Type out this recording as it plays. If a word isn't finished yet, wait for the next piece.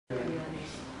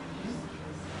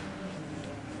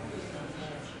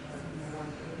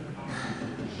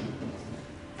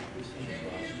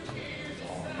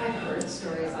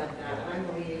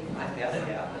had it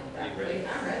happen. Are you ready?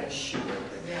 I'm ready. Shoot.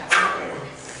 Yeah.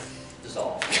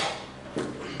 Dissolve.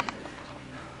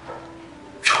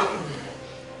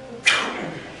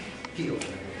 Heal.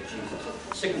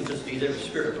 Jesus. Sickness, disease, every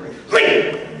spirit bring.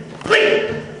 Clean!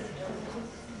 Clean!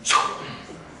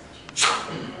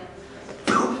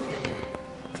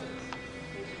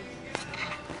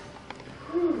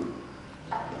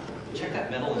 Check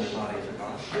that metal in your body. Is it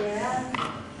gone? Yeah.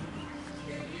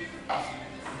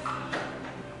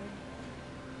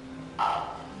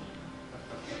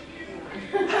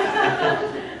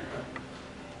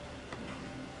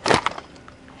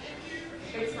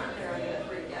 It's not there, I'm gonna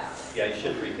freak out. Yeah, you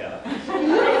should freak out.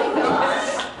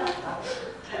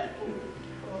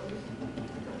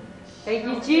 Thank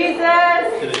you,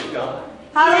 Jesus. Did it gone?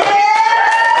 Hallelujah.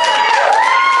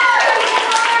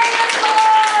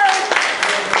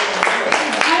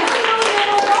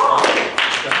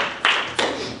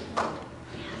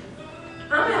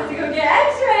 I'm gonna have to go get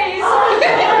x-rays.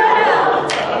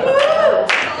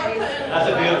 That's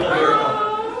a beautiful miracle.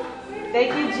 Thank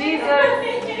you, Jesus.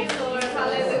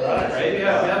 Right?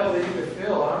 Yeah, devil that you could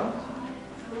feel, huh?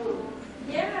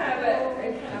 Yeah, but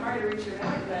it's kind of hard to reach your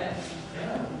head, but.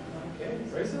 Yeah. Okay.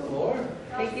 Praise the Lord.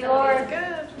 Thank you, Lord.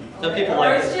 Some people Or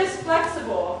like it's it. just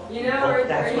flexible, you know, Well, or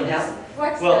that's you what just happened.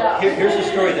 flex it Well, out. here's the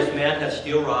story. This man had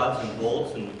steel rods and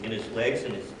bolts in his legs,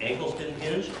 and his ankles didn't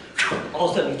hinge. All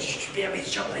of a sudden,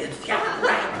 he's jumping.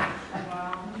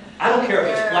 Wow. I don't care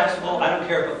if it's flexible. I don't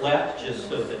care if it left, just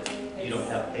so that you don't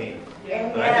have pain.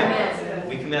 But I think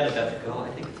we commanded that to go. I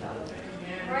think it's out of there.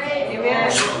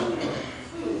 Amen.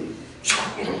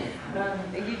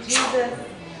 Thank you, Jesus.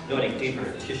 Going deeper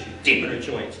in tissue, deeper in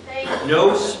joints.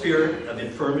 No spirit of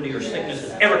infirmity or sickness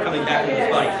is ever coming back into his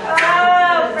body.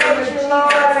 Oh, praise the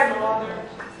Lord.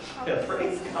 Yeah,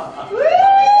 praise God. Woo!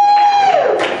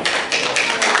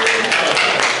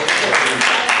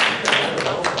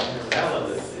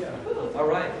 Hallelujah. All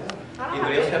right.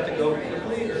 Anybody else have to go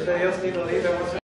quickly? Or? Anybody else need to leave?